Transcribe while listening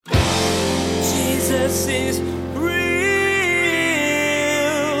Jesus is real.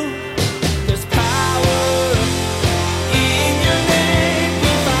 There's power in your name. We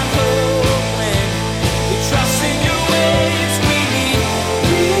find hope when we trust in your ways. We need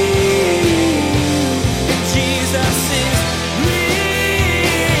real. Jesus is real.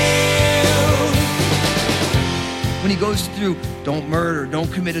 When he goes through, don't murder,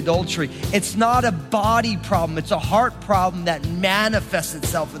 don't commit adultery, it's not a body problem, it's a heart problem that manifests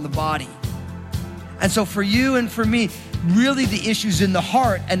itself in the body. And so for you and for me, really the issue's in the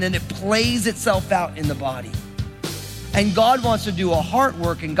heart, and then it plays itself out in the body. And God wants to do a heart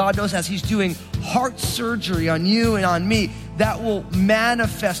work, and God knows as he's doing heart surgery on you and on me, that will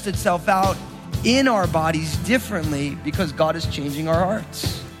manifest itself out in our bodies differently because God is changing our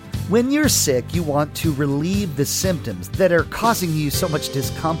hearts. When you're sick, you want to relieve the symptoms that are causing you so much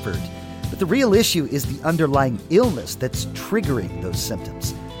discomfort. But the real issue is the underlying illness that's triggering those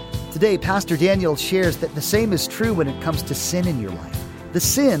symptoms. Today, Pastor Daniel shares that the same is true when it comes to sin in your life. The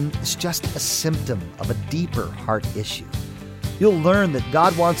sin is just a symptom of a deeper heart issue. You'll learn that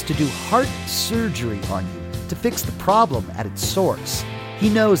God wants to do heart surgery on you to fix the problem at its source. He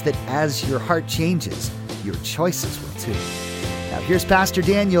knows that as your heart changes, your choices will too. Now here's Pastor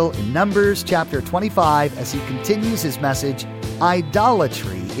Daniel in Numbers chapter 25 as he continues his message,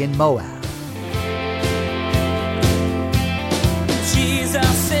 Idolatry in Moab.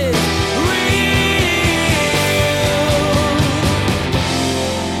 Jesus is real.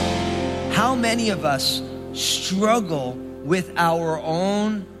 How many of us struggle with our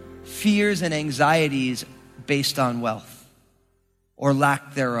own fears and anxieties based on wealth or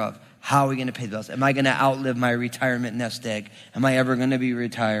lack thereof? How are we going to pay the bills? Am I going to outlive my retirement nest egg? Am I ever going to be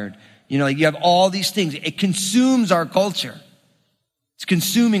retired? You know, you have all these things. It consumes our culture. It's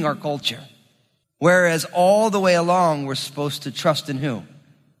consuming our culture. Whereas all the way along, we're supposed to trust in who?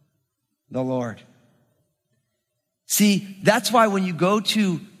 The Lord. See, that's why when you go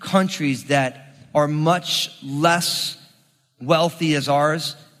to countries that are much less wealthy as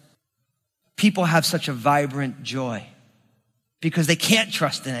ours, people have such a vibrant joy. Because they can't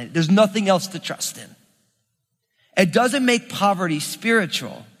trust in it. There's nothing else to trust in. It doesn't make poverty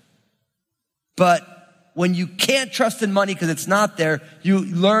spiritual. But when you can't trust in money because it's not there, you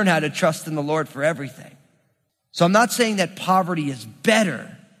learn how to trust in the Lord for everything. So I'm not saying that poverty is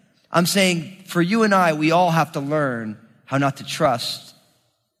better. I'm saying for you and I, we all have to learn how not to trust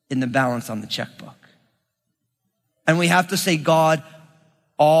in the balance on the checkbook. And we have to say, God,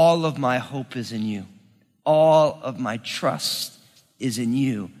 all of my hope is in you. All of my trust is in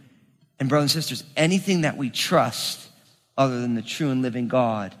you. And brothers and sisters, anything that we trust other than the true and living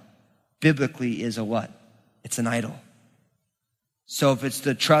God, biblically is a what? It's an idol. So if it's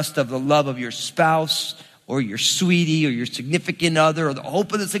the trust of the love of your spouse or your sweetie or your significant other or the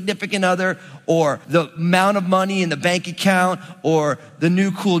hope of the significant other or the amount of money in the bank account or the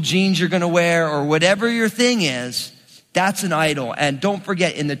new cool jeans you're going to wear or whatever your thing is, that's an idol. And don't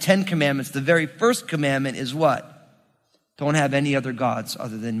forget, in the 10 Commandments, the very first commandment is what? Don't have any other gods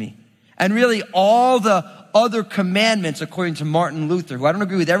other than me. And really, all the other commandments, according to Martin Luther, who I don't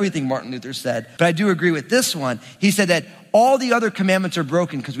agree with everything Martin Luther said, but I do agree with this one. He said that all the other commandments are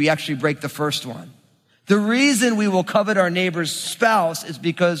broken because we actually break the first one. The reason we will covet our neighbor's spouse is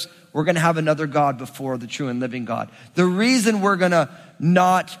because we're going to have another God before the true and living God. The reason we're going to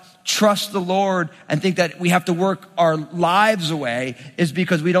not trust the Lord and think that we have to work our lives away is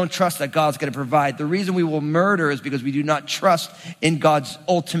because we don't trust that God's going to provide. The reason we will murder is because we do not trust in God's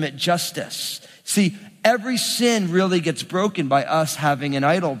ultimate justice. See, every sin really gets broken by us having an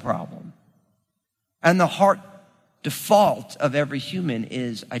idol problem. And the heart default of every human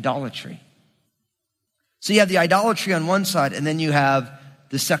is idolatry. So you have the idolatry on one side, and then you have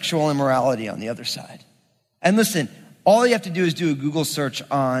the sexual immorality on the other side. And listen, all you have to do is do a Google search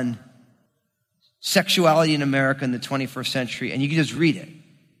on sexuality in America in the 21st century, and you can just read it.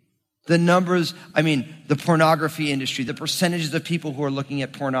 The numbers, the pornography industry, the percentages of people who are looking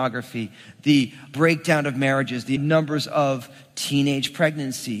at pornography, the breakdown of marriages, the numbers of teenage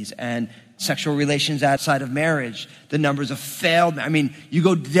pregnancies and sexual relations outside of marriage, the numbers of failed, you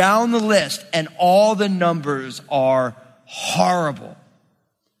go down the list and all the numbers are horrible.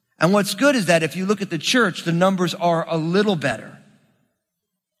 And what's good is that if you look at the church, the numbers are a little better,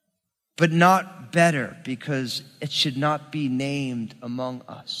 but not better because it should not be named among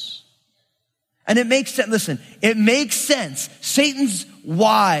us. And it makes sense. Listen, it makes sense. Satan's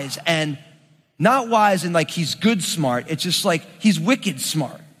wise and not wise in like he's good smart. It's just like he's wicked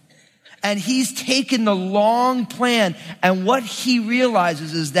smart. And he's taken the long plan. And what he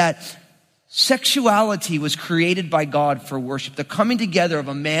realizes is that Sexuality was created by God for worship. The coming together of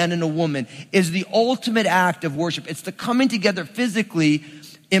a man and a woman is the ultimate act of worship. It's the coming together physically,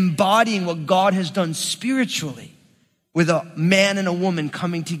 embodying what God has done spiritually with a man and a woman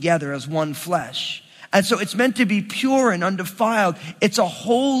coming together as one flesh. And so it's meant to be pure and undefiled. It's a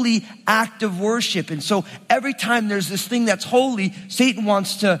holy act of worship. And so every time there's this thing that's holy, Satan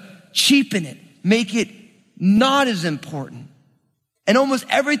wants to cheapen it, make it not as important. And almost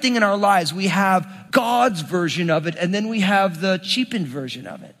everything in our lives, we have God's version of it, and then we have the cheapened version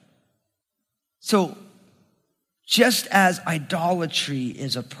of it. So just as idolatry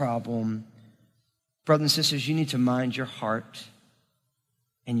is a problem, brothers and sisters, you need to mind your heart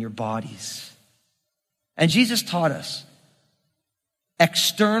and your bodies. And Jesus taught us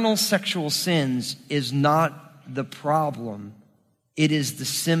external sexual sins is not the problem. It is the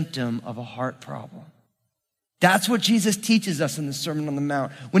symptom of a heart problem. That's what Jesus teaches us in the Sermon on the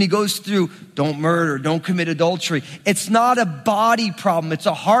Mount. When he goes through, don't murder, don't commit adultery. It's not a body problem. It's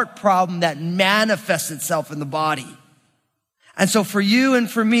a heart problem that manifests itself in the body. And so for you and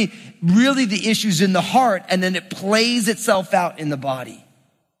for me, really the issue's in the heart, and then it plays itself out in the body.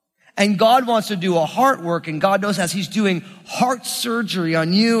 And God wants to do a heart work, and God knows as he's doing heart surgery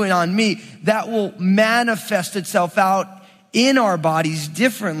on you and on me, that will manifest itself out in our bodies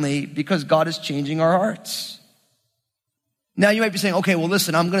differently because God is changing our hearts. Now you might be saying, okay, well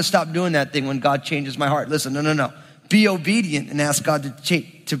listen, I'm going to stop doing that thing when God changes my heart. Listen, no. Be obedient and ask God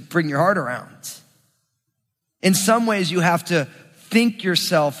to bring your heart around. In some ways, you have to think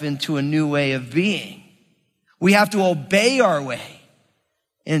yourself into a new way of being. We have to obey our way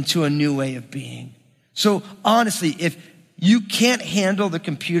into a new way of being. So honestly, if you can't handle the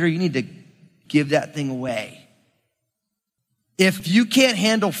computer, you need to give that thing away. If you can't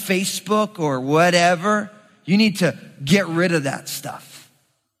handle Facebook or whatever, you need to get rid of that stuff.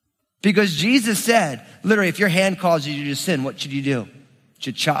 Because Jesus said, literally, if your hand causes you to sin, what should you do? You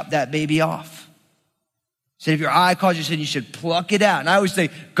should chop that baby off. He said, if your eye causes you to sin, you should pluck it out. And I always say,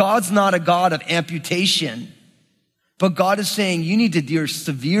 God's not a God of amputation. But God is saying, you need to deal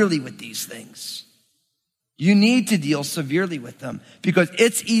severely with these things. You need to deal severely with them. Because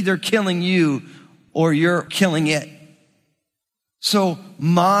it's either killing you or you're killing it. So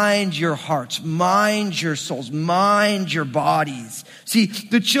mind your hearts, mind your souls, mind your bodies. See,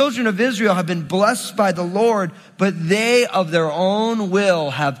 the children of Israel have been blessed by the Lord, but they of their own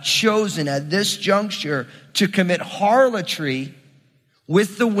will have chosen at this juncture to commit harlotry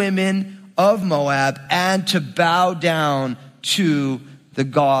with the women of Moab and to bow down to the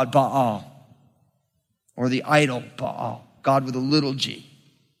god Baal, or the idol Baal, God with a little g.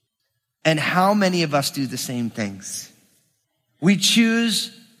 And how many of us do the same things? We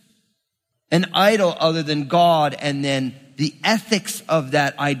choose an idol other than God, and then the ethics of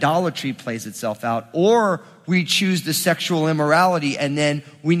that idolatry plays itself out. Or we choose the sexual immorality, and then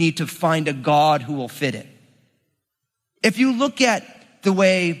we need to find a God who will fit it. If you look at the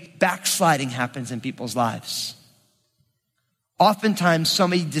way backsliding happens in people's lives, oftentimes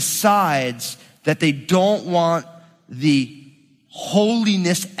somebody decides that they don't want the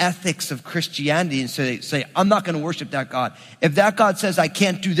holiness ethics of Christianity, and so they say, I'm not going to worship that God. If that God says I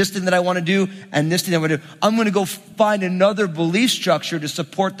can't do this thing that I want to do and this thing I want to do, I'm going to go find another belief structure to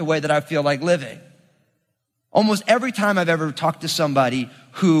support the way that I feel like living. Almost every time I've ever talked to somebody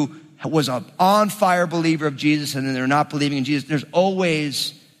who was an on-fire believer of Jesus and then they're not believing in Jesus, there's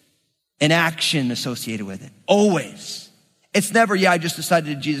always an action associated with it. Always. It's never, I just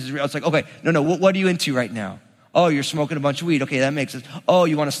decided that Jesus is real. It's like, okay, no, what are you into right now? Oh, you're smoking a bunch of weed. Okay, that makes sense. Oh,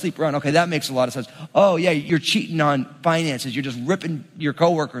 you want to sleep around. Okay, that makes a lot of sense. Oh, yeah, you're cheating on finances. You're just ripping your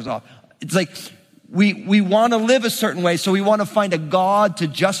coworkers off. It's like we want to live a certain way, so we want to find a God to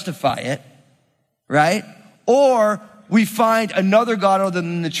justify it, right? Or we find another God other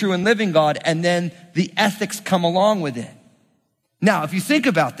than the true and living God, and then the ethics come along with it. Now, if you think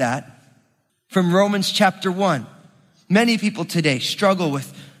about that, from Romans chapter 1, many people today struggle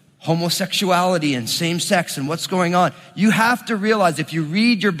with homosexuality and same-sex and what's going on. You have to realize, if you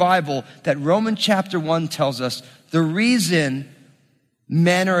read your Bible, that Romans chapter 1 tells us the reason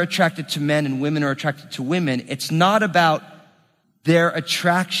men are attracted to men and women are attracted to women, it's not about their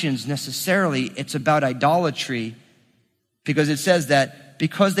attractions necessarily, it's about idolatry, because it says that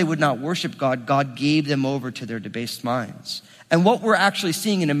because they would not worship God, God gave them over to their debased minds. And what we're actually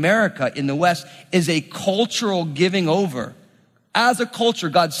seeing in America, in the West, is a cultural giving over. As a culture,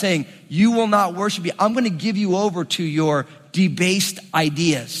 God's saying, you will not worship me. I'm going to give you over to your debased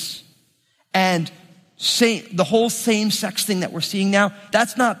ideas. And the whole same-sex thing that we're seeing now,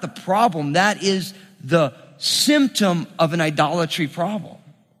 that's not the problem. That is the symptom of an idolatry problem.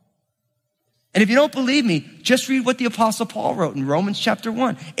 And if you don't believe me, just read what the Apostle Paul wrote in Romans chapter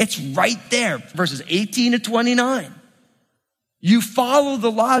 1. It's right there, verses 18 to 29. You follow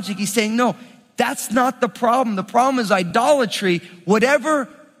the logic. He's saying, no, that's not the problem. The problem is idolatry. Whatever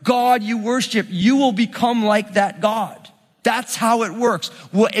God you worship, you will become like that God. That's how it works.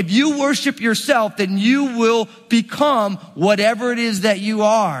 Well, if you worship yourself, then you will become whatever it is that you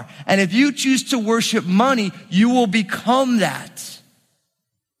are. And if you choose to worship money, you will become that.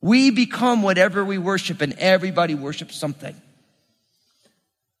 We become whatever we worship, and everybody worships something.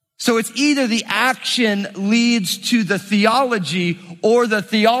 So it's either the action leads to the theology, or the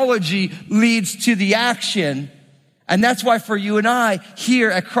theology leads to the action. And that's why for you and I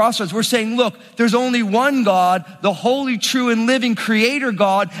here at Crossroads, we're saying, look, there's only one God, the holy, true, and living creator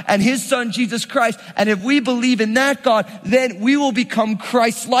God, and his son, Jesus Christ. And if we believe in that God, then we will become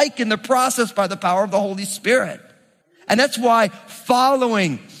Christ-like in the process by the power of the Holy Spirit. And that's why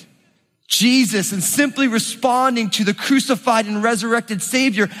following Jesus and simply responding to the crucified and resurrected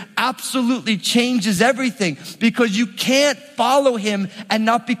Savior absolutely changes everything, because you can't follow him and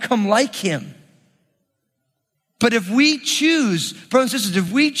not become like him. But if we choose, brothers and sisters,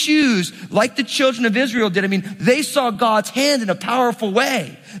 if we choose like the children of Israel did, they saw God's hand in a powerful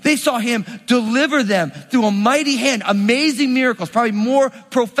way. They saw him deliver them through a mighty hand, amazing miracles, probably more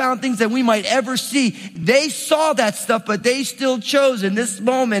profound things than we might ever see. They saw that stuff, but they still chose in this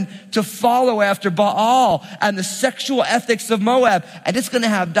moment to follow after Baal and the sexual ethics of Moab. And it's going to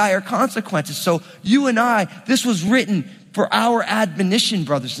have dire consequences. So you and I, this was written for our admonition,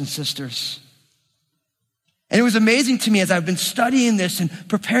 brothers and sisters. And it was amazing to me as I've been studying this and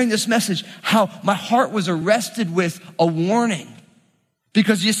preparing this message, how my heart was arrested with a warning.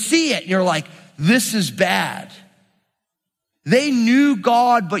 Because you see it and you're like, this is bad. They knew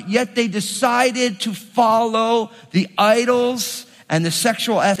God, but yet they decided to follow the idols and the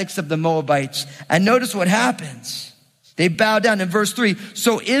sexual ethics of the Moabites. And notice what happens. They bow down in verse 3.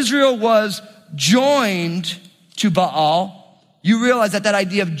 So Israel was joined to Baal. You realize that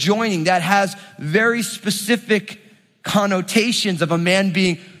idea of joining, that has very specific connotations of a man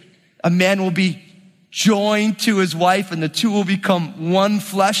will be joined to his wife and the two will become one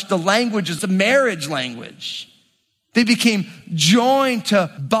flesh. The language is a marriage language. They became joined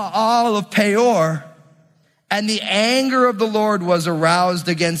to Baal of Peor, and the anger of the Lord was aroused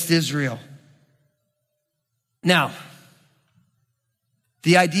against Israel. Now,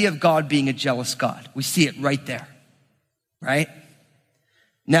 the idea of God being a jealous God, we see it right there. Right?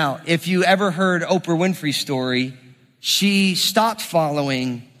 Now, if you ever heard Oprah Winfrey's story, she stopped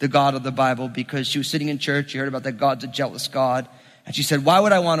following the God of the Bible because she was sitting in church. She heard about that God's a jealous God. And she said, why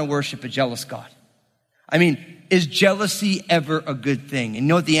would I want to worship a jealous God? Is jealousy ever a good thing? And you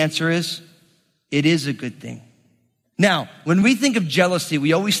know what the answer is? It is a good thing. Now, when we think of jealousy,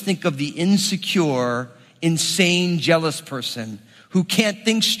 we always think of the insecure, insane, jealous person who can't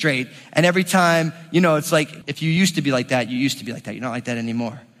think straight. And every time, it's like, if you used to be like that, you used to be like that. You're not like that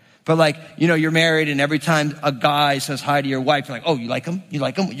anymore. But you're married, and every time a guy says hi to your wife, you're like, oh, you like him? You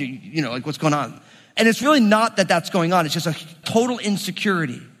like him? What's going on? And it's really not that that's going on. It's just a total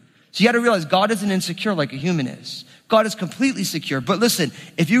insecurity. So you got to realize God isn't insecure like a human is. God is completely secure. But listen,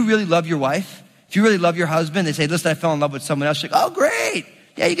 if you really love your wife, if you really love your husband, they say, listen, I fell in love with someone else. You're like, oh, great.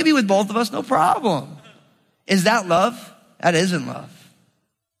 Yeah, you can be with both of us. No problem. Is that love? That isn't love.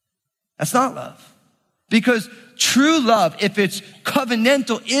 That's not love. Because true love, if it's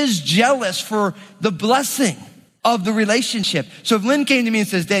covenantal, is jealous for the blessing of the relationship. So if Lynn came to me and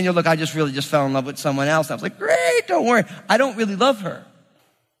says, Daniel, look, I really just fell in love with someone else. I was like, great, don't worry. I don't really love her.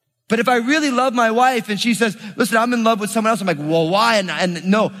 But if I really love my wife and she says, listen, I'm in love with someone else, I'm like, well, why? And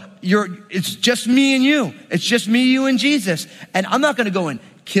no, it's just me and you. It's just me, you, and Jesus. And I'm not going to go and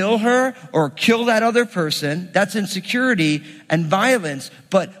kill her or kill that other person. That's insecurity and violence.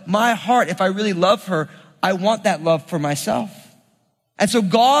 But my heart, if I really love her, I want that love for myself. And so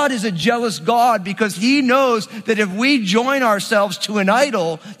God is a jealous God because he knows that if we join ourselves to an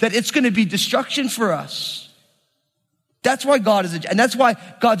idol, that it's going to be destruction for us. That's why and that's why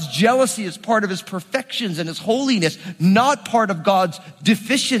God's jealousy is part of his perfections and his holiness, not part of God's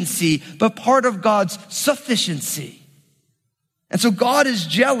deficiency, but part of God's sufficiency. And so God is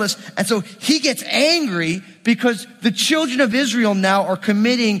jealous, and so he gets angry because the children of Israel now are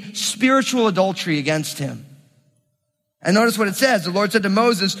committing spiritual adultery against him. And notice what it says. The Lord said to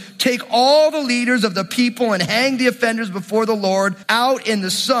Moses, take all the leaders of the people and hang the offenders before the Lord out in the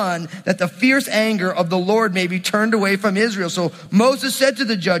sun, that the fierce anger of the Lord may be turned away from Israel. So Moses said to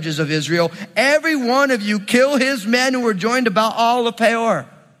the judges of Israel, every one of you kill his men who were joined to Baal of Peor.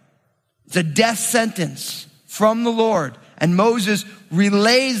 It's a death sentence from the Lord. And Moses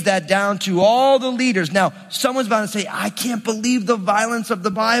relays that down to all the leaders. Now, someone's about to say, I can't believe the violence of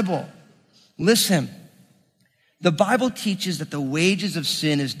the Bible. Listen, the Bible teaches that the wages of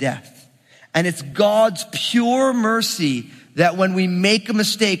sin is death. And it's God's pure mercy that when we make a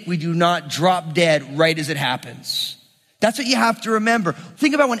mistake, we do not drop dead right as it happens. That's what you have to remember.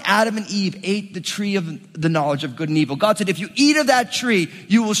 Think about when Adam and Eve ate the tree of the knowledge of good and evil. God said, if you eat of that tree,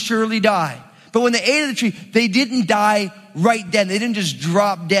 you will surely die. But when they ate of the tree, they didn't die right then. They didn't just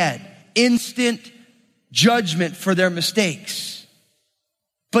drop dead. Instant judgment for their mistakes.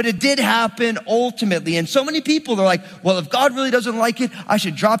 But it did happen ultimately. And so many people are like, well, if God really doesn't like it, I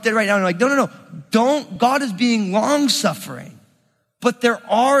should drop dead right now. And I'm like, no. Don't. God is being long-suffering. But there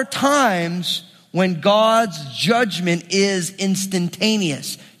are times when God's judgment is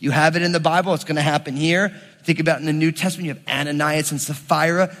instantaneous. You have it in the Bible. It's going to happen here. Think about in the New Testament, you have Ananias and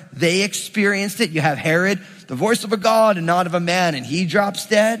Sapphira. They experienced it. You have Herod, the voice of a God and not of a man, and he drops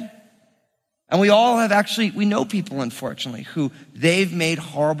dead. And we all have we know people, unfortunately, who they've made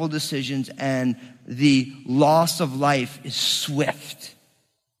horrible decisions and the loss of life is swift.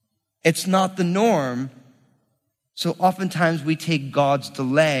 It's not the norm. So oftentimes we take God's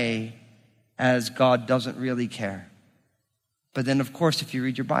delay as God doesn't really care. But then, of course, if you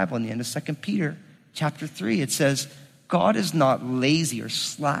read your Bible in the end of 2 Peter chapter 3, it says, God is not lazy or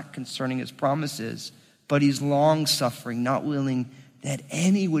slack concerning his promises, but he's long-suffering, not willing that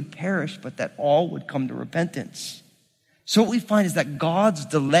any would perish, but that all would come to repentance. So what we find is that God's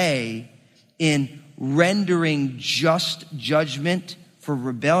delay in rendering just judgment for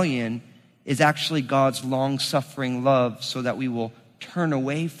rebellion is actually God's long-suffering love so that we will turn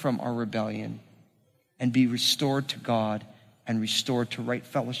away from our rebellion and be restored to God and restored to right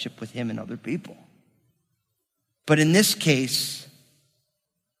fellowship with him and other people. But in this case,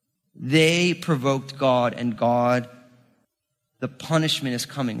 they provoked God, and God, the punishment is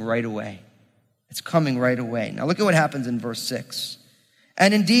coming right away. It's coming right away. Now look at what happens in verse 6.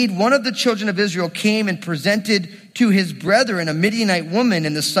 And indeed, one of the children of Israel came and presented to his brethren a Midianite woman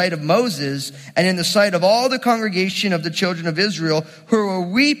in the sight of Moses and in the sight of all the congregation of the children of Israel who were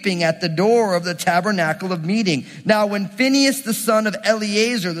weeping at the door of the tabernacle of meeting. Now, when Phinehas, the son of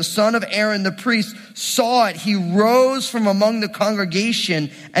Eleazar, the son of Aaron the priest, saw it, he rose from among the congregation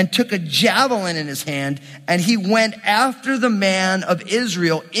and took a javelin in his hand, and he went after the man of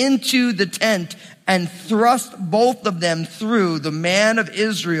Israel into the tent and thrust both of them through, the man of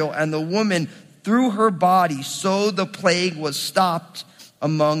Israel and the woman through her body. So the plague was stopped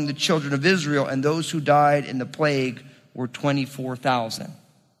among the children of Israel, and those who died in the plague were 24,000.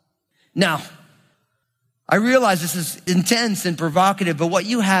 Now, I realize this is intense and provocative, but what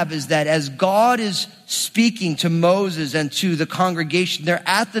you have is that as God is speaking to Moses and to the congregation, they're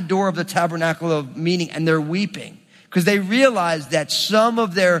at the door of the tabernacle of meeting and they're weeping because they realize that some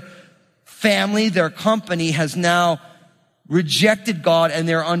of their family, their company has now rejected God and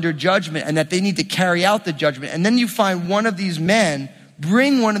they're under judgment and that they need to carry out the judgment. And then you find one of these men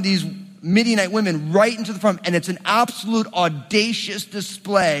bring one of these Midianite women right into the front, and it's an absolute audacious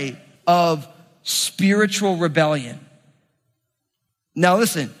display of spiritual rebellion. Now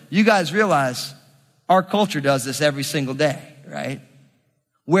listen, you guys realize our culture does this every single day, right?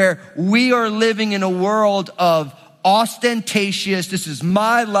 Where we are living in a world of ostentatious, this is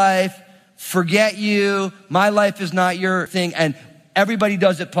my life, forget you, my life is not your thing, and everybody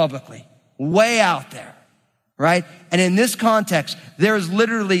does it publicly, way out there, right? And in this context, there is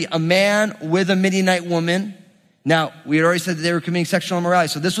literally a man with a Midianite woman. Now, we had already said that they were committing sexual immorality,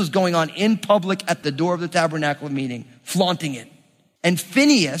 so this was going on in public at the door of the tabernacle meeting, flaunting it. And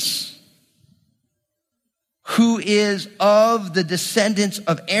Phinehas, who is of the descendants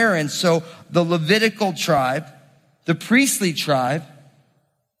of Aaron, so the Levitical tribe, the priestly tribe,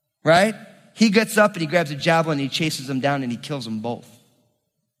 right? He gets up and he grabs a javelin and he chases them down and he kills them both.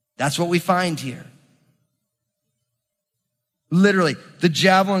 That's what we find here. Literally, the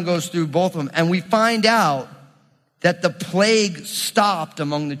javelin goes through both of them. And we find out that the plague stopped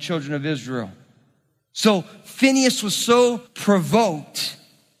among the children of Israel. So Phinehas was so provoked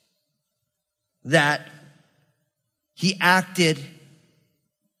that he acted.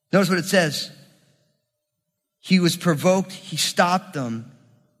 Notice what it says. He was provoked, he stopped them,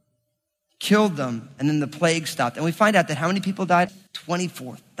 killed them, and then the plague stopped. And we find out that how many people died?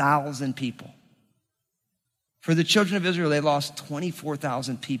 24,000 people. For the children of Israel, they lost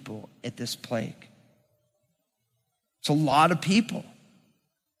 24,000 people at this plague. It's a lot of people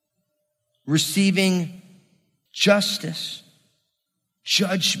receiving justice,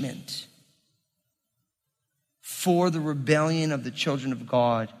 judgment for the rebellion of the children of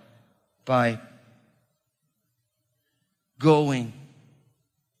God by going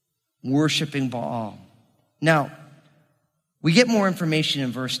worshiping Baal. Now, we get more information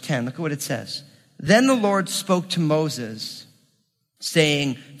in verse 10. Look at what it says. Then the Lord spoke to Moses,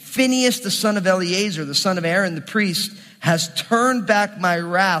 saying, Phinehas, the son of Eleazar, the son of Aaron, the priest, has turned back my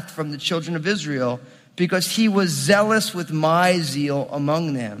wrath from the children of Israel, because he was zealous with my zeal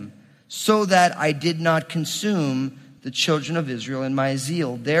among them, so that I did not consume the children of Israel in my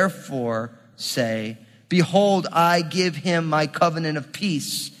zeal. Therefore say, behold, I give him my covenant of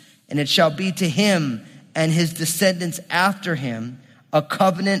peace, and it shall be to him and his descendants after him a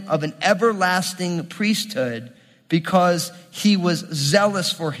covenant of an everlasting priesthood, because he was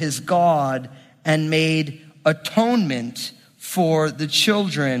zealous for his God and made atonement for the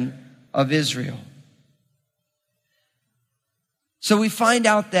children of Israel. So we find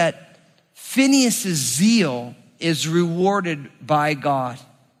out that Phinehas' zeal is rewarded by God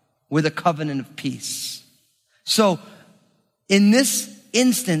with a covenant of peace. So in this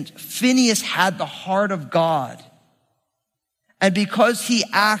instant, Phinehas had the heart of God. And because he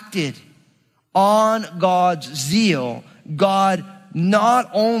acted on God's zeal, God not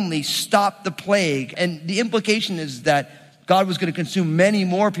only stopped the plague, and the implication is that God was going to consume many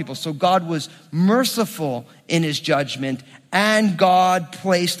more people. So God was merciful in his judgment, and God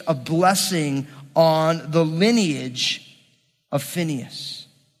placed a blessing on the lineage of Phinehas.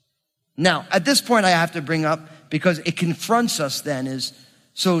 Now, at this point, I have to bring up, because it confronts us then, is,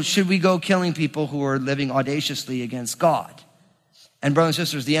 so should we go killing people who are living audaciously against God? And brothers and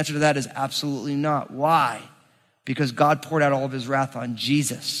sisters, the answer to that is absolutely not. Why? Because God poured out all of his wrath on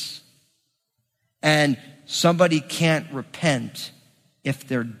Jesus. And somebody can't repent if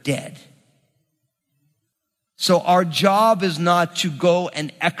they're dead. So our job is not to go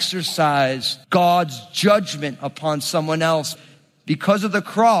and exercise God's judgment upon someone else. Because of the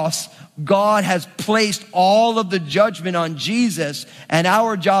cross, God has placed all of the judgment on Jesus, and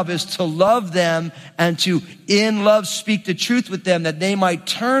our job is to love them and to, in love, speak the truth with them, that they might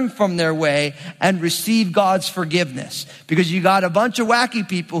turn from their way and receive God's forgiveness. Because you got a bunch of wacky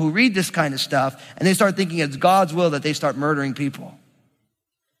people who read this kind of stuff, and they start thinking it's God's will that they start murdering people.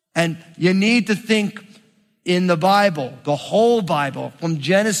 And you need to think in the Bible, the whole Bible, from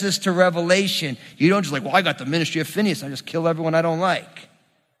Genesis to Revelation. You don't just I got the ministry of Phinehas, I just kill everyone I don't like.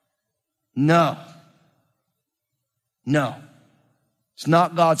 No. It's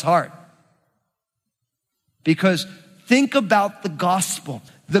not God's heart. Because think about the gospel.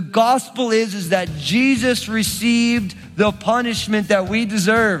 The gospel is that Jesus received the punishment that we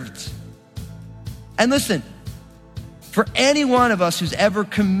deserved. And listen, for any one of us who's ever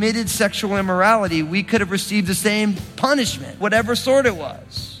committed sexual immorality, we could have received the same punishment, whatever sort it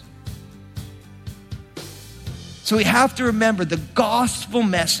was. So we have to remember the gospel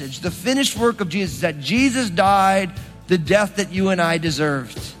message, the finished work of Jesus, that Jesus died the death that you and I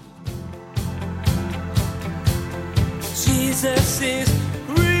deserved. Jesus is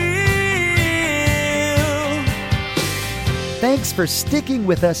real. Thanks for sticking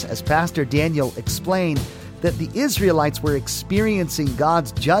with us as Pastor Daniel explained that the Israelites were experiencing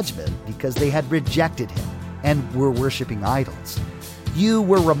God's judgment because they had rejected him and were worshiping idols. You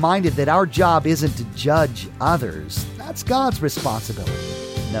were reminded that our job isn't to judge others. That's God's responsibility.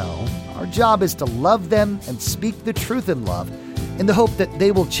 No, our job is to love them and speak the truth in love in the hope that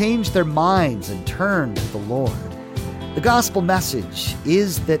they will change their minds and turn to the Lord. The gospel message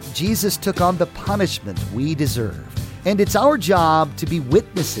is that Jesus took on the punishment we deserve, and it's our job to be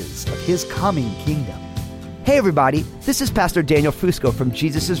witnesses of his coming kingdom. Hey everybody, this is Pastor Daniel Fusco from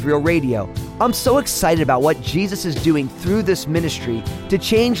Jesus is Real Radio. I'm so excited about what Jesus is doing through this ministry to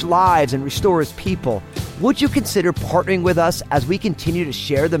change lives and restore his people. Would you consider partnering with us as we continue to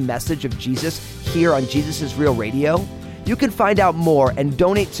share the message of Jesus here on Jesus is Real Radio? You can find out more and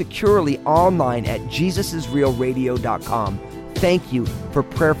donate securely online at jesusisrealradio.com. Thank you for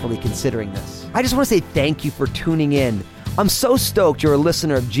prayerfully considering this. I just want to say thank you for tuning in. I'm so stoked you're a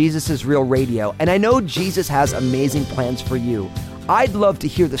listener of Jesus is Real Radio, and I know Jesus has amazing plans for you. I'd love to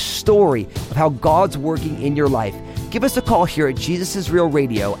hear the story of how God's working in your life. Give us a call here at Jesus is Real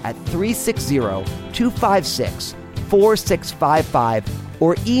Radio at 360-256-4655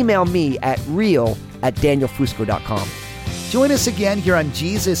 or email me at real@danielfusco.com. Join us again here on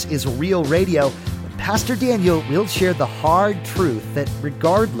Jesus is Real Radio, where Pastor Daniel will share the hard truth that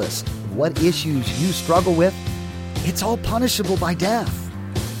regardless of what issues you struggle with, it's all punishable by death.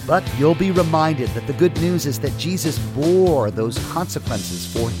 But you'll be reminded that the good news is that Jesus bore those consequences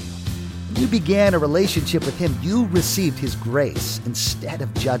for you. When you began a relationship with him, you received his grace instead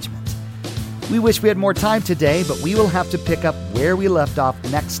of judgment. We wish we had more time today, but we will have to pick up where we left off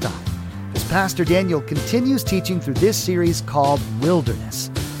next time, as Pastor Daniel continues teaching through this series called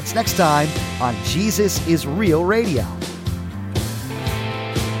Wilderness, That's next time on Jesus is Real Radio.